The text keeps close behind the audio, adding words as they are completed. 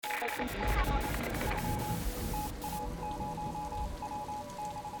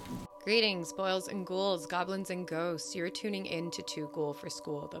Greetings, boils and ghouls, goblins and ghosts. You're tuning in to Too Ghoul for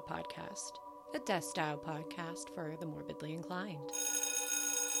School, the podcast. A death-style podcast for the morbidly inclined.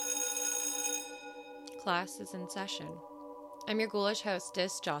 Class is in session. I'm your ghoulish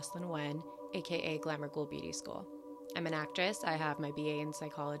hostess, Jocelyn Wen, aka Glamour Ghoul Beauty School. I'm an actress, I have my BA in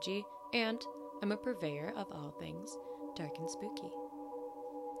psychology, and I'm a purveyor of all things dark and spooky.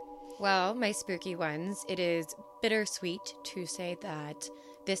 Well, my spooky ones, it is bittersweet to say that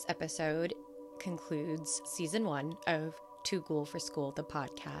this episode concludes season 1 of Too Ghoul for School, the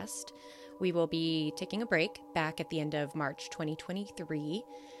podcast. We will be taking a break back at the end of March 2023.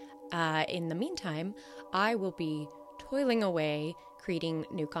 In the meantime, I will be toiling away creating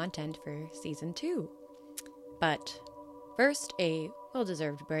new content for season 2. But first, a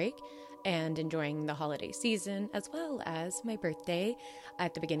well-deserved break and enjoying the holiday season as well as my birthday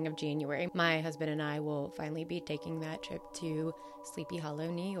at the beginning of January. My husband and I will finally be taking that trip to Sleepy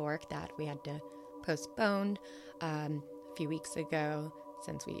Hollow, New York that we had to postpone a few weeks ago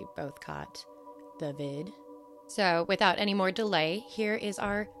since we both caught the vid. So without any more delay, here is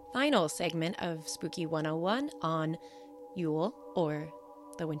our final segment of Spooky 101 on Yule, or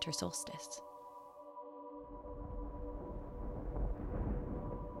the winter solstice.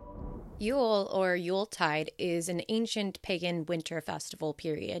 Yule, or Yuletide, is an ancient pagan winter festival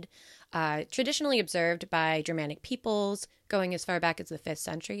period, traditionally observed by Germanic peoples going as far back as the 5th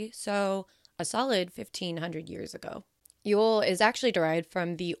century, so a solid 1,500 years ago. Yule is actually derived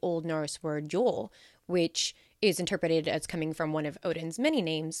from the Old Norse word Yule, which is interpreted as coming from one of Odin's many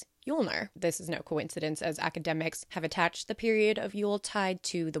names, Yulnar. This is no coincidence, as academics have attached the period of Yuletide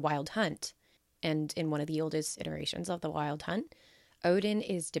to the Wild Hunt. And in one of the oldest iterations of the Wild Hunt, Odin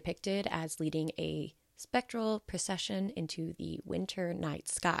is depicted as leading a spectral procession into the winter night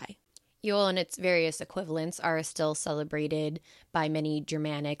sky. Yule and its various equivalents are still celebrated by many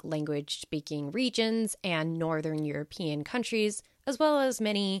Germanic language-speaking regions and Northern European countries, as well as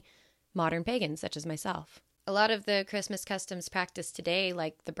many modern pagans such as myself. A lot of the Christmas customs practiced today,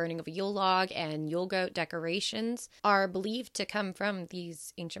 like the burning of a Yule log and Yule goat decorations, are believed to come from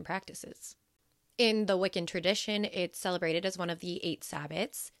these ancient practices. In the Wiccan tradition, it's celebrated as one of the 8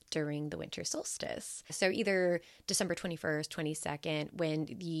 Sabbats during the winter solstice. So either December 21st, 22nd, when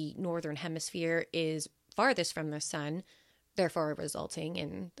the northern hemisphere is farthest from the sun, therefore resulting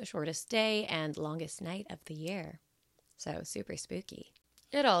in the shortest day and longest night of the year. So super spooky.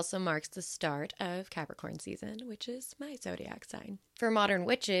 It also marks the start of Capricorn season, which is my zodiac sign. For modern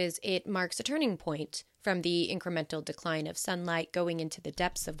witches, it marks a turning point from the incremental decline of sunlight going into the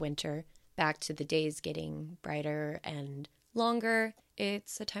depths of winter back to the days getting brighter and longer.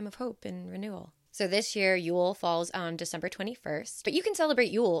 It's a time of hope and renewal. So this year, Yule falls on December 21st, but you can celebrate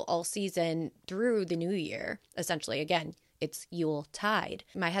Yule all season through the new year. Essentially, again, it's Yuletide.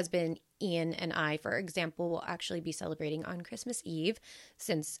 My husband Ian and I, for example, will actually be celebrating on Christmas Eve,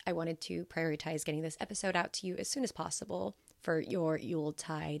 since I wanted to prioritize getting this episode out to you as soon as possible for your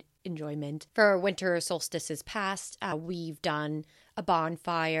Yuletide enjoyment. For winter solstices past, we've done a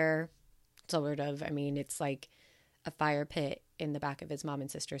bonfire, sort of. I mean, it's like a fire pit in the back of his mom and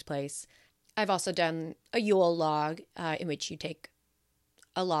sister's place. I've also done a Yule log, in which you take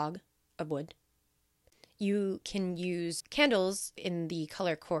a log of wood. You can use candles in the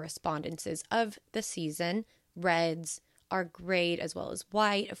color correspondences of the season. Reds are great, as well as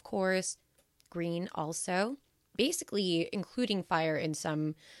white, of course. Green also. Basically, including fire in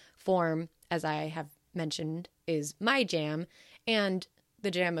some form, as I have mentioned, is my jam, and the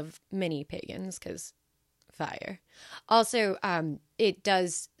jam of many pagans, because fire. Also, it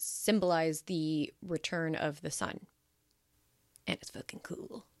does symbolize the return of the sun. And it's fucking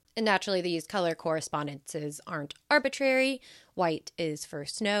cool. And naturally, these color correspondences aren't arbitrary. White is for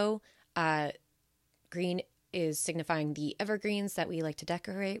snow. Green is signifying the evergreens that we like to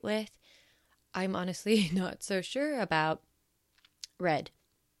decorate with. I'm honestly not so sure about red.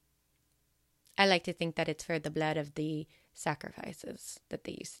 I like to think that it's for the blood of the sacrifices that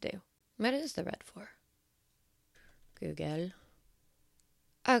they used to do. What is the red for? Google.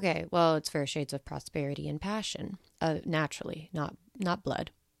 Okay, well, it's for shades of prosperity and passion. Naturally, not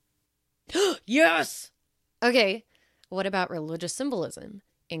blood. Yes! Okay, what about religious symbolism?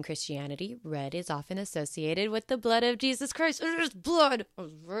 In Christianity, red is often associated with the blood of Jesus Christ. It is blood! All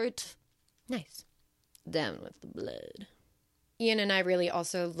right. Nice. Down with the blood. Ian and I really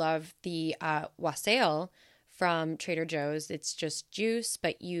also love the wassail from Trader Joe's. It's just juice,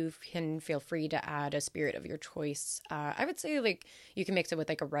 but you can feel free to add a spirit of your choice. I would say, like, you can mix it with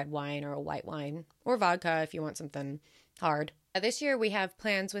like a red wine or a white wine or vodka if you want something hard. This year we have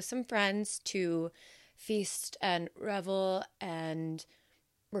plans with some friends to feast and revel, and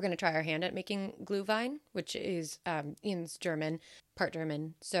we're going to try our hand at making Glühwein, which is Ian's German, part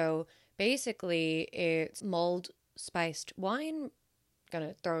German. So basically it's mulled spiced wine. Going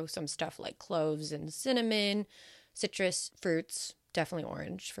to throw some stuff like cloves and cinnamon, citrus fruits, definitely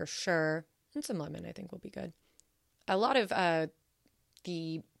orange for sure, and some lemon I think will be good. A lot of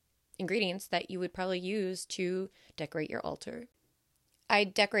the ingredients that you would probably use to decorate your altar. I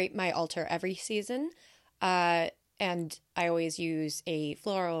decorate my altar every season, and I always use a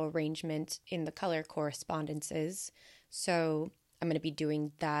floral arrangement in the color correspondences. So I'm going to be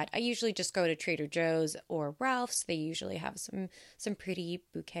doing that. I usually just go to Trader Joe's or Ralph's. They usually have some pretty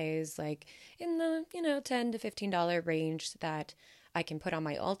bouquets, like in the $10 to $15 range that I can put on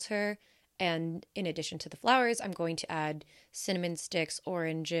my altar. And in addition to the flowers, I'm going to add cinnamon sticks,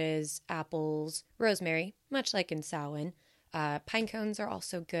 oranges, apples, rosemary, much like in Samhain. Pine cones are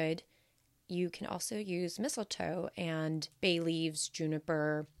also good. You can also use mistletoe and bay leaves,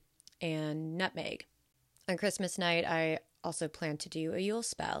 juniper, and nutmeg. On Christmas night, I also plan to do a Yule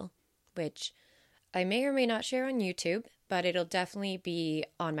spell, which I may or may not share on YouTube, but it'll definitely be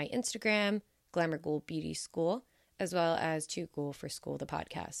on my Instagram, Glamour Ghoul Beauty School, as well as Too Ghoul for School, the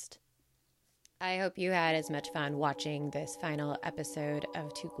podcast. I hope you had as much fun watching this final episode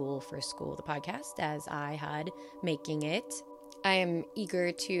of Too Ghoul for School, the podcast, as I had making it. I am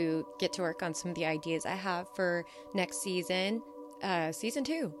eager to get to work on some of the ideas I have for next season, season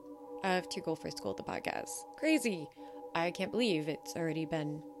 2 of Too Ghoul for School, the podcast. Crazy. I can't believe it's already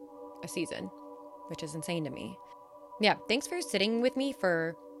been a season, which is insane to me. Yeah, thanks for sitting with me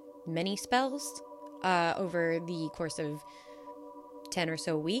for many spells over the course of 10 or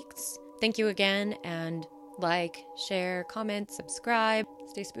so weeks. Thank you again, and like, share, comment, subscribe.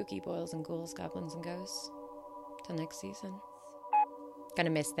 Stay spooky, boils and ghouls, goblins and ghosts. Till next season.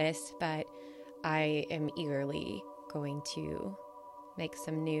 Gonna miss this, but I am eagerly going to make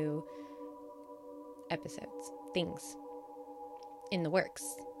some new episodes, things in the works.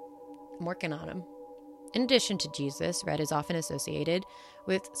 I'm working on them. In addition to Jesus, red is often associated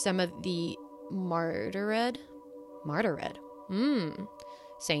with some of the martyred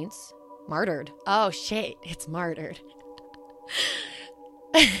saints. Martyred. Oh shit, it's martyred.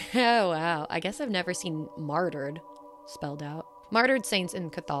 Oh wow, I guess I've never seen martyred spelled out. Martyred saints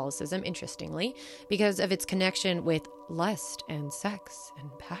in Catholicism, interestingly, because of its connection with lust and sex and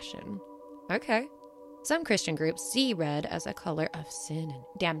passion. Okay. Some Christian groups see red as a color of sin and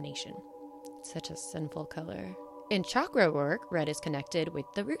damnation. Such a sinful color. In chakra work, red is connected with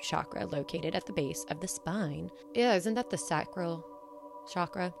the root chakra located at the base of the spine. Yeah, isn't that the sacral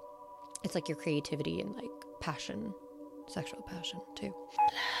chakra? It's like your creativity and like passion, sexual passion too.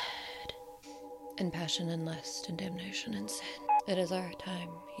 Blood and passion and lust and damnation and sin. It is our time,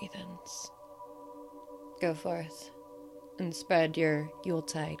 heathens. Go forth and spread your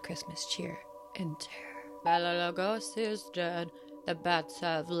Yuletide Christmas cheer and terror. Balagos is dead. The bats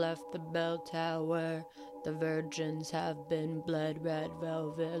have left the bell tower. The virgins have been bled red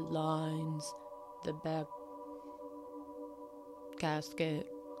velvet lines. The back casket.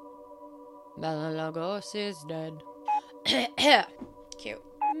 Balagos is dead. Cute.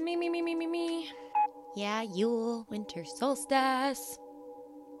 Me. Yeah, Yule, winter solstice.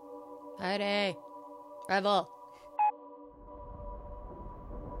 Friday. Revel.